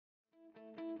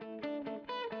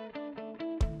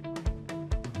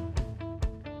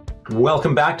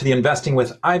Welcome back to the Investing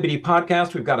with IBD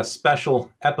podcast. We've got a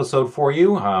special episode for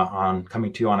you on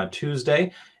coming to you on a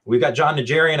Tuesday. We've got Jon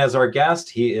Najarian as our guest.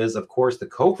 He is, of course, the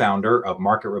co-founder of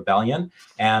Market Rebellion.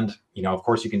 And, of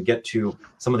course, you can get to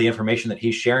some of the information that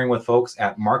he's sharing with folks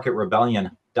at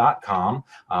marketrebellion.com.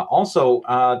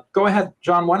 Also, go ahead,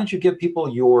 Jon, why don't you give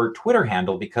people your Twitter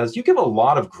handle, because you give a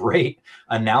lot of great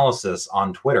analysis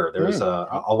on Twitter. There's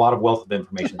a lot of wealth of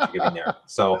information that you're giving there.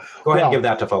 So go ahead and give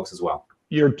that to folks as well.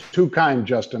 You're too kind,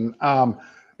 Justin.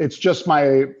 It's just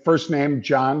my first name,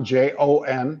 Jon,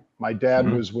 Jon. My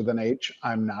dad was with an H.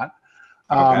 I'm not.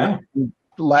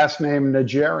 Last name,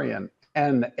 Najarian,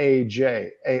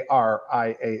 Najarian.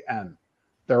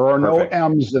 There are no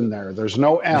M's in there. There's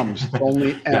no M's,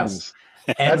 only N's.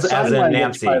 N's as in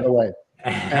Nancy. By the way.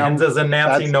 N's as in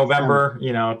Nancy, November,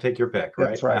 take your pick, right?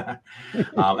 That's right.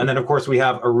 And then, of course, we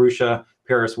have Arusha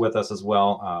Paris with us as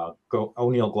well,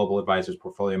 O'Neill Global Advisors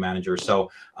Portfolio Manager. So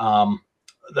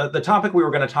the topic we were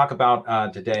going to talk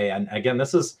about today, and again,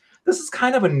 this is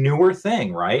kind of a newer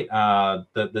thing, right?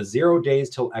 The 0 days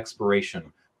till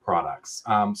expiration products.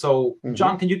 So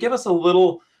Jon, can you give us a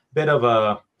little bit of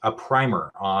a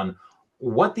primer on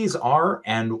what these are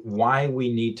and why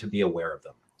we need to be aware of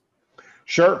them?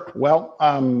 Sure. Well,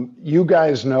 you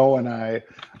guys know, and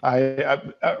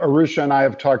Arusha and I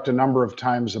have talked a number of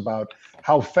times about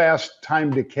how fast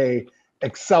time decay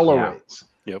accelerates.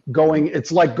 Yeah. Yep.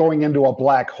 It's like going into a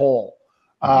black hole.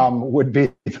 Would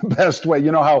be the best way.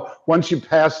 You know how once you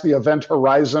pass the event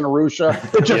horizon, Arusha,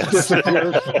 it just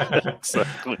disappears.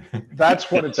 Exactly. That's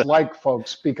what it's like,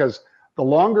 folks, because the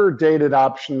longer dated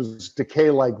options decay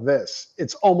like this,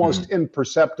 it's almost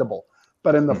imperceptible.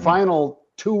 But in the final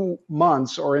 2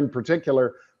 months, or in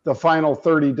particular, the final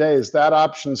 30 days, that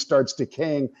option starts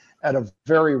decaying at a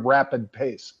very rapid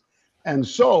pace. And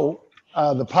so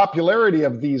the popularity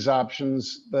of these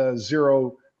options, the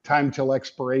zero time till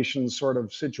expiration sort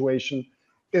of situation,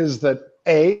 is that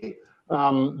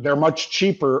they're much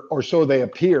cheaper, or so they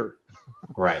appear.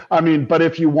 Right. I mean, but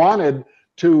if you wanted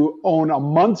to own a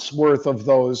month's worth of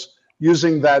those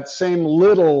using that same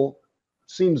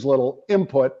seems little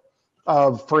input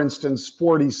of, for instance,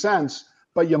 40 cents,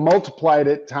 but you multiplied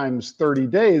it times 30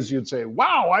 days, you'd say,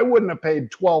 wow, I wouldn't have paid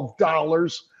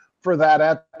 $12 for that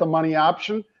at the money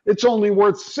option. It's only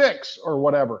worth $6 or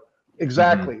whatever.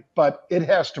 Exactly. But it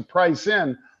has to price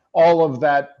in all of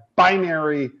that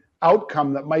binary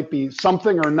outcome that might be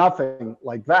something or nothing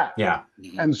like that. Yeah.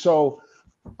 And so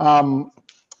the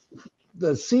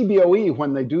CBOE,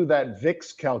 when they do that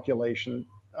VIX calculation,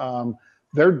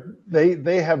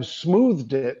 they have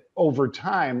smoothed it over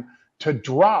time to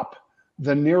drop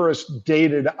the nearest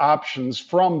dated options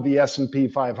from the S&P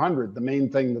 500, the main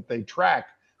thing that they track,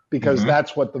 because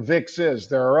that's what the VIX is.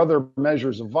 There are other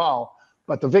measures of vol,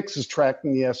 but the VIX is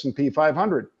tracking the S&P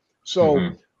 500.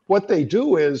 So what they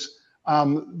do is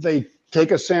they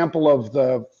take a sample of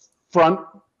the front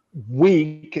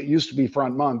week. It used to be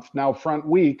front month, now front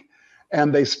week,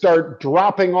 and they start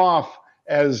dropping off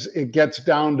as it gets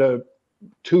down to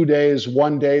 2 days,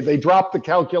 1 day. They drop the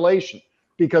calculation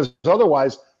because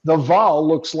otherwise the vol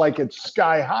looks like it's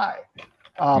sky high,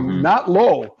 not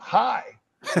low, high.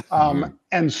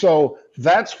 And so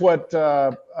that's what,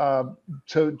 to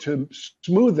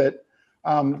smooth it,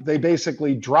 they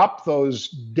basically drop those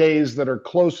days that are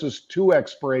closest to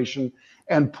expiration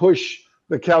and push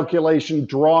the calculation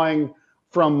drawing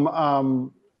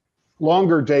from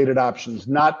longer dated options,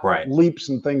 not leaps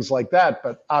and things like that,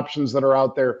 but options that are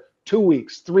out there 2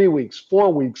 weeks, 3 weeks,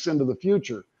 4 weeks into the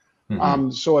future.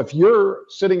 So if you're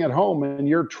sitting at home and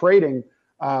you're trading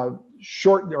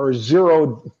short or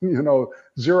zero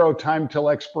time till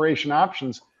expiration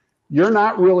options, you're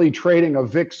not really trading a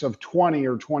VIX of 20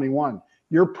 or 21.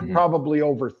 You're probably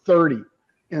over 30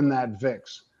 in that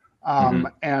VIX.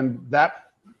 And that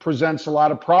presents a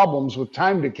lot of problems with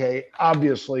time decay,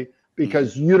 obviously,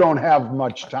 because you don't have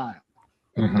much time.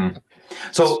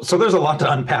 So there's a lot to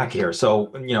unpack here.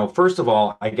 So, first of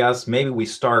all, I guess maybe we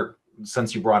start,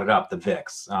 since you brought it up, the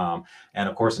VIX. And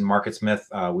of course, in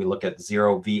MarketSmith, we look at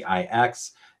 0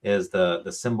 VIX is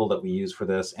the symbol that we use for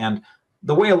this. And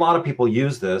the way a lot of people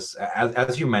use this,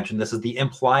 as you mentioned, this is the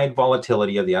implied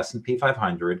volatility of the S&P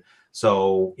 500.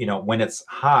 So, when it's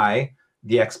high,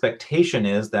 the expectation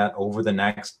is that over the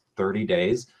next 30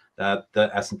 days, that the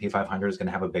S&P 500 is going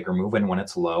to have a bigger move. And when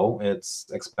it's low, it's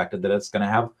expected that it's going to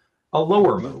have a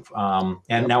lower move.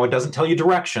 And now it doesn't tell you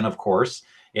direction, of course.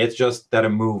 It's just that a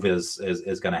move is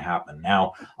going to happen.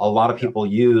 Now, a lot of people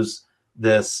use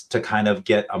this to kind of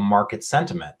get a market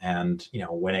sentiment. And,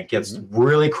 when it gets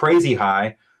really crazy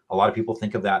high, a lot of people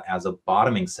think of that as a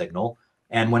bottoming signal.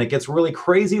 And when it gets really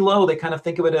crazy low, they kind of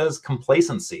think of it as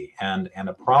complacency and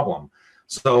a problem.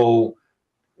 So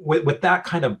with that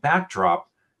kind of backdrop,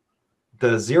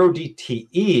 the zero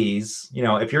DTEs,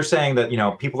 if you're saying that,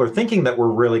 people are thinking that we're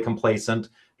really complacent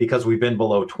because we've been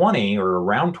below 20 or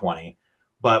around 20,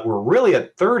 but we're really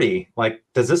at 30, like,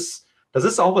 does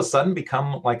this all of a sudden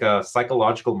become like a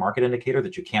psychological market indicator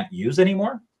that you can't use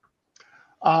anymore?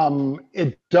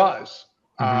 It does.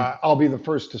 I'll be the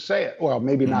first to say it. Well,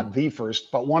 maybe not the first,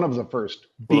 but one of the first.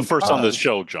 Well, the first on this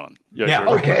show, Jon. Yeah.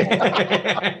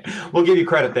 Okay. We'll give you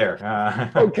credit there.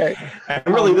 Okay. And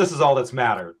really, this is all that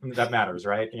matters,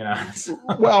 right?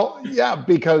 Well, yeah,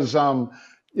 because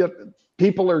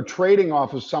people are trading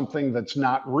off of something that's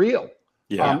not real.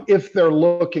 Yeah. If they're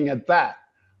looking at that.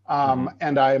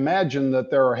 And I imagine that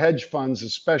there are hedge funds,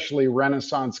 especially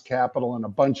Renaissance Capital and a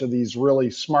bunch of these really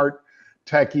smart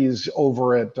techies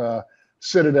over at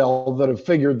Citadel that have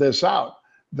figured this out,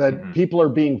 that people are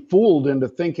being fooled into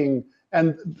thinking,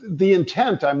 and the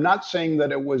intent, I'm not saying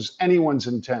that it was anyone's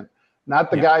intent,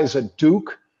 not the guys at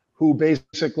Duke who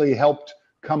basically helped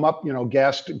come up,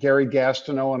 Gary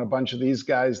Gastineau and a bunch of these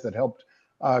guys that helped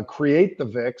create the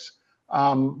VIX.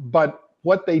 But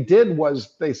what they did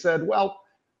was they said, well,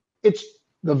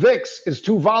 the VIX is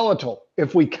too volatile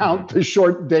if we count the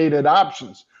short dated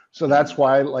options. So that's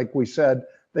why, like we said,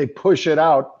 they push it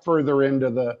out further into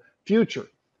the future.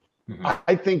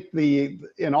 I think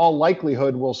in all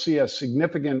likelihood, we'll see a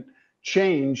significant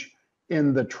change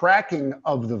in the tracking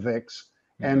of the VIX.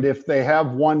 And if they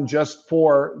have one just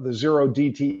for the zero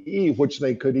DTE, which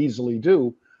they could easily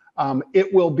do,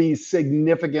 it will be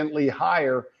significantly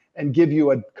higher and give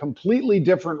you a completely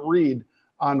different read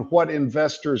on what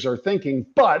investors are thinking.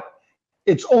 But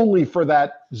it's only for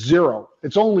that zero.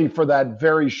 It's only for that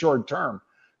very short term.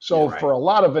 So for a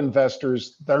lot of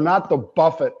investors, they're not the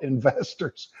Buffett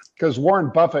investors, because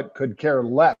Warren Buffett could care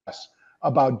less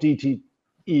about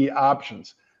DTE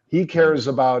options. He cares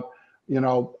about,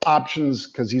 options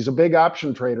because he's a big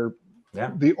option trader.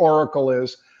 Yeah. The Oracle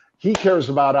is. He cares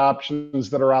about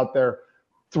options that are out there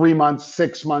 3 months,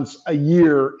 6 months, a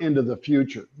year into the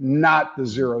future, not the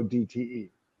zero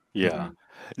DTE. Yeah.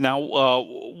 Now,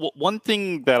 one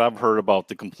thing that I've heard about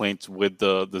the complaints with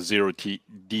the zero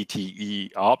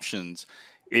DTE options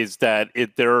is that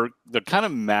they're kind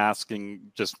of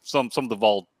masking just some of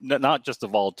the not just the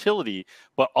volatility,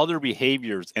 but other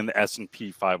behaviors in the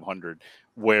S&P 500,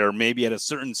 where maybe at a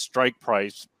certain strike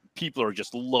price, people are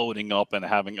just loading up and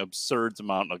having absurd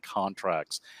amount of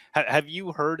contracts. Have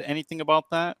you heard anything about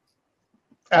that?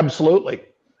 Absolutely.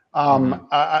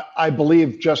 I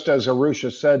believe, just as Arusha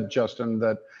said, Justin,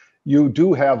 that you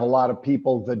do have a lot of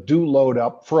people that do load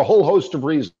up for a whole host of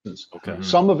reasons. Okay.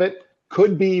 Some of it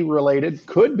could be related,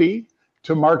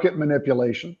 to market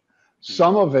manipulation.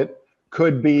 Some of it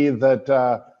could be that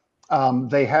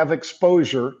they have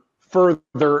exposure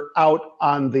further out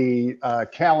on the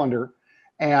calendar,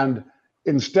 and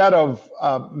instead of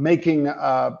making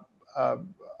a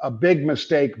big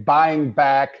mistake buying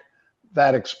back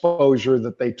that exposure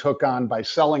that they took on by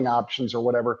selling options or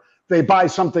whatever, they buy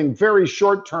something very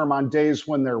short term on days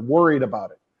when they're worried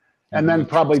about it, and then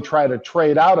probably try to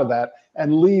trade out of that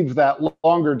and leave that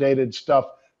longer dated stuff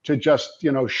to just,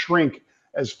 shrink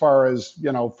as far as,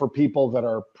 for people that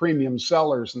are premium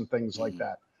sellers and things like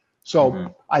that.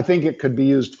 So I think it could be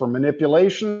used for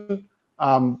manipulation,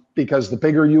 because the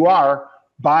bigger you are,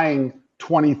 buying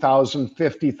 20,000,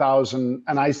 50,000,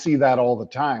 and I see that all the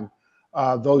time,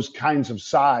 those kinds of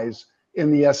size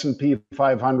in the S&P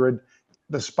 500,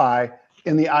 the SPY,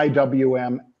 in the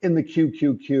IWM, in the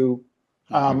QQQ.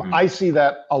 I see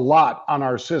that a lot on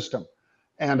our system.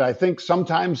 And I think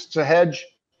sometimes it's a hedge,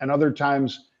 and other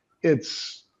times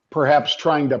it's perhaps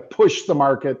trying to push the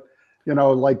market,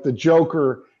 like the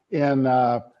Joker in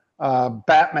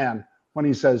Batman, when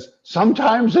he says,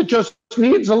 sometimes it just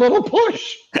needs a little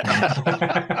push.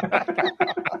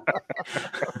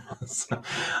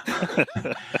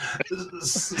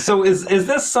 So is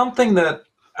this something that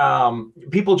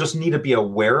people just need to be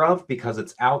aware of because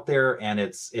it's out there and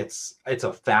it's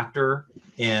a factor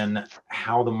in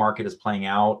how the market is playing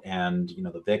out, and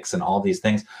the VIX and all these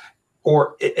things?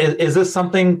 Or is this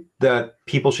something that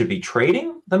people should be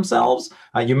trading themselves?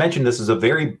 You mentioned this is a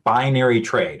very binary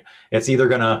trade. It's either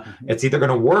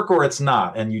gonna work or it's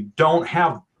not, and you don't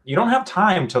have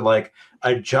time to like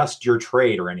adjust your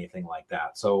trade or anything like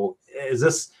that. So is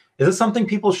this something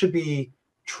people should be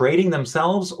trading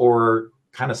themselves, or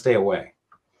kind of stay away?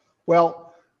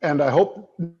 Well, and I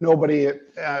hope nobody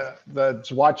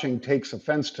that's watching takes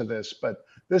offense to this, but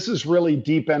this is really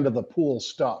deep end of the pool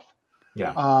stuff.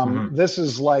 Yeah. This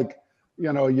is like,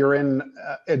 you're in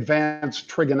advanced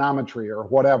trigonometry or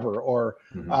whatever, or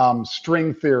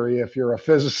string theory if you're a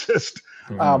physicist,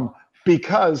 not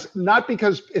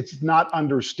because it's not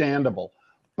understandable,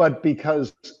 but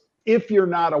because if you're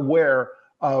not aware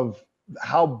of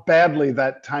how badly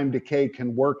that time decay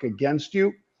can work against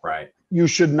you, right, you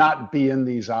should not be in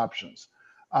these options.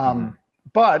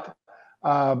 But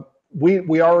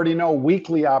we already know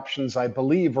weekly options, I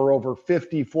believe, are over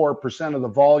 54% of the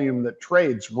volume that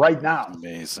trades right now.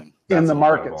 Amazing. In the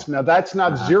markets. Now that's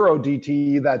not 0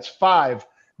 DTE, that's 5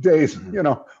 days, 5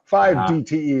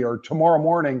 DTE, or tomorrow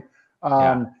morning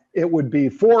it would be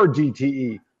 4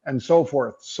 DTE and so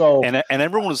forth. So and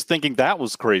everyone was thinking that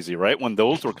was crazy, right? When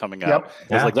those were coming out.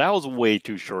 It was like, that was way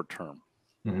too short term.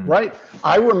 Right.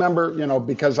 I remember,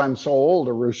 because I'm so old,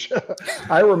 Arusha,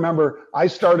 I remember I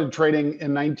started trading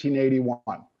in 1981.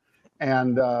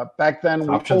 And back then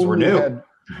options were new.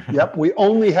 We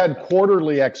only had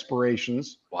quarterly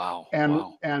expirations. Wow.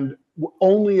 And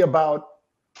only about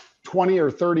 20 or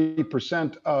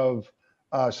 30% of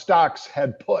stocks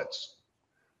had puts.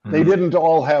 They didn't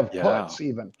all have puts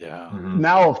even.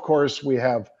 Now, of course, we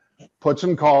have puts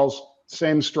and calls,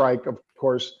 same strike, of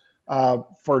course.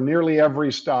 For nearly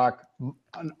every stock,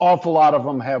 an awful lot of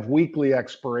them have weekly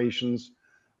expirations.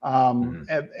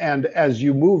 And as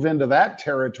you move into that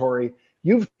territory,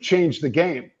 you've changed the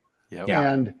game.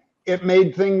 And it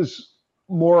made things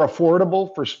more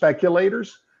affordable for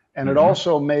speculators. And it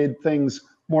also made things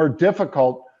more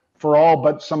difficult for all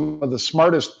but some of the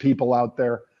smartest people out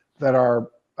there that are,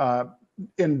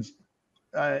 in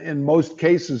most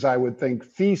cases, I would think,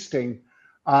 feasting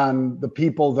on the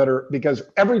people that are, because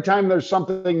every time there's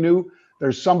something new,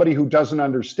 there's somebody who doesn't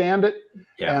understand it.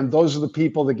 And those are the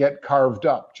people that get carved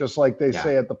up, just like they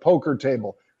say at the poker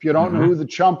table. If you don't know who the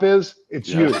chump is, it's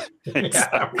you.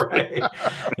 Right.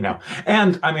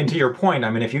 And I mean, to your point,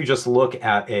 I mean, if you just look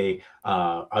at a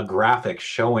graphic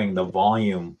showing the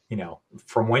volume,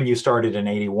 from when you started in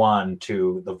 81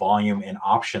 to the volume in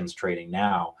options trading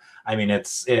now, I mean,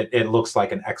 it looks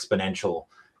like an exponential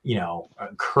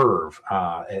curve.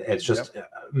 It's just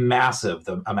massive,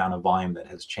 the amount of volume that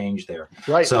has changed there.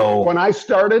 Right. So when I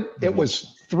started, it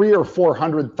was 300,000 or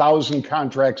 400,000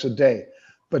 contracts a day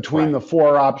between the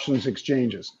 4 options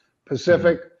exchanges: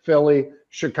 Pacific, Philly,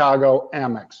 Chicago,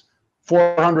 Amex.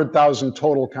 400,000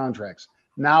 total contracts.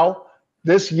 Now,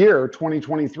 this year,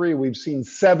 2023, we've seen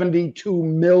 72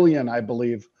 million, I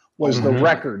believe, was the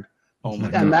record.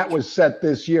 And that was set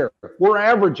this year. We're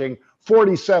averaging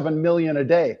 47 million a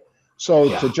day.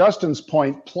 So to Justin's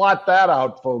point, plot that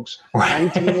out, folks.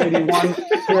 1981,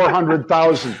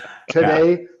 400,000.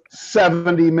 Today,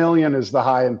 70 million is the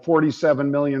high and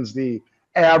 47 million is the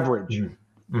average.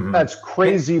 That's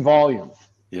crazy volume.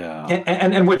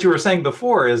 And what you were saying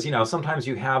before is, sometimes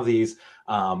you have these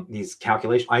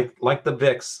calculations, like the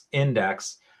VIX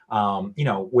index,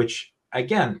 which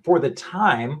again, for the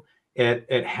time,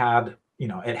 it had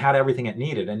everything it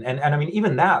needed. And I mean,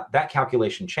 even that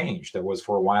calculation changed. There was,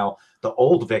 for a while, the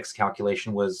old VIX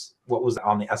calculation was, what was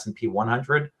on the S&P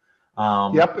 100? It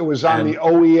was on the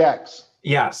OEX.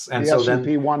 Yes, and the so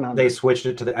S&P then 100. They switched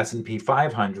it to the S&P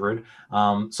 500.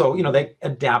 So, they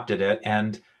adapted it.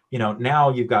 And, now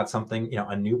you've got something,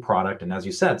 a new product. And as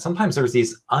you said, sometimes there's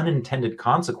these unintended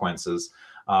consequences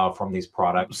from these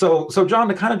products. So John,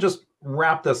 to kind of just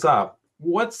wrap this up,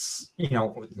 what's,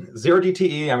 0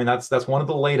 DTE? I mean, that's one of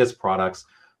the latest products.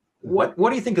 What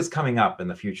do you think is coming up in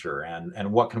the future,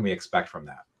 and what can we expect from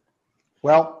that?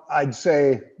 Well, I'd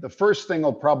say the first thing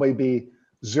will probably be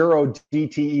 0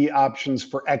 DTE options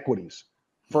for equities,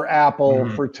 for Apple,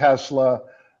 for Tesla,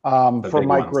 for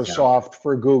Microsoft,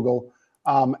 for Google.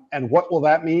 And what will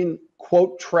that mean?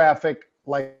 Quote traffic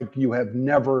like you have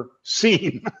never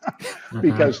seen.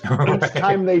 Because each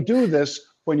time they do this,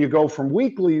 when you go from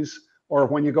weeklies or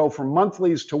when you go from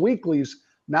monthlies to weeklies,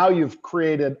 now you've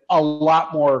created a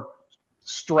lot more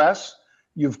stress.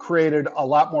 You've created a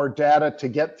lot more data to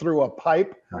get through a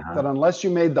pipe that, unless you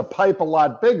made the pipe a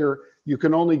lot bigger, you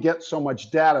can only get so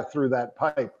much data through that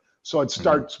pipe. So it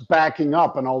starts backing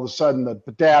up, and all of a sudden the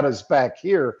data's back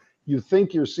here. You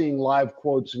think you're seeing live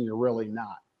quotes and you're really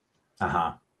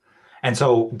not. And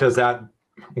so does that,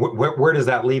 where does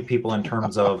that leave people in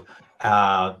terms of,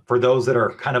 for those that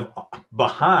are kind of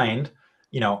behind,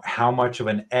 how much of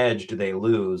an edge do they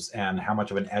lose, and how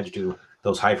much of an edge do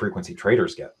those high frequency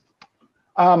traders get?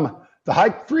 The high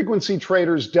frequency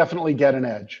traders definitely get an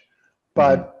edge,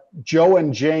 but Joe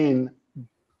and Jane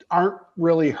aren't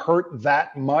really hurt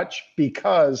that much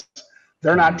because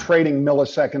they're not trading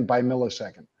millisecond by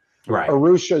millisecond. Right.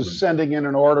 Arusha's sending in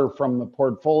an order from the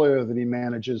portfolio that he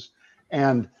manages,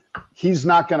 and he's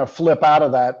not going to flip out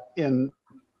of that in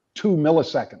 2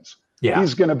 milliseconds. Yeah.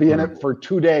 He's going to be in it for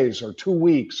 2 days or 2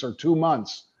 weeks or 2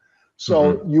 months.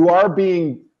 So you are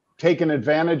being taken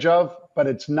advantage of, but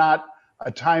it's not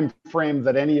a time frame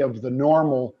that any of the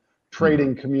normal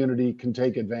trading community can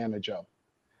take advantage of.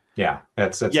 Yeah,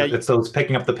 it's those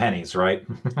picking up the pennies, right?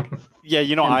 Yeah,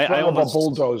 you know, I almost almost a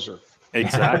bulldozer.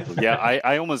 Exactly. Yeah,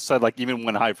 I almost said, like, even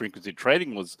when high frequency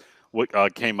trading was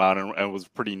what came out and was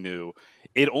pretty new,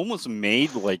 it almost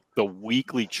made like the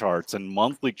weekly charts and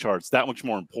monthly charts that much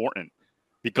more important,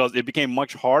 because it became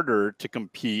much harder to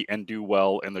compete and do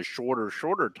well in the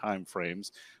shorter time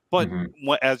frames. But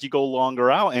as you go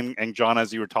longer out, and John,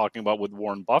 as you were talking about with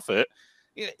Warren Buffett,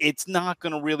 it's not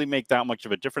going to really make that much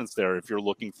of a difference there if you're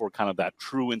looking for kind of that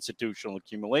true institutional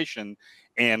accumulation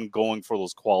and going for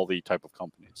those quality type of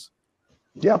companies.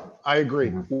 Yep, I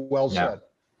agree. Well said.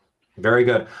 Very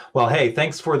good. Well, hey,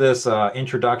 thanks for this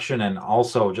introduction, and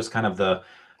also just kind of the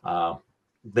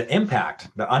impact,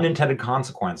 the unintended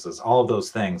consequences, all of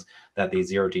those things that these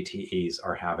zero DTEs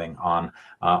are having on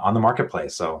the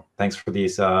marketplace. So thanks for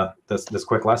these this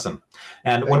quick lesson.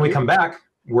 And when we come back,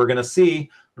 we're going to see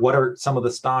what are some of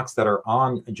the stocks that are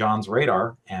on John's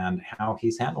radar and how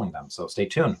he's handling them. So stay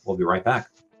tuned. We'll be right back.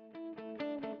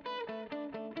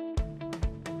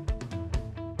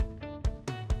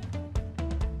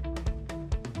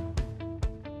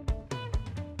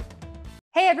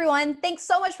 Hey everyone, thanks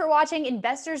so much for watching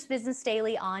Investors Business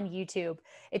Daily on YouTube.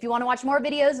 If you want to watch more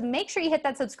videos, make sure you hit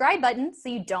that subscribe button so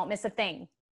you don't miss a thing.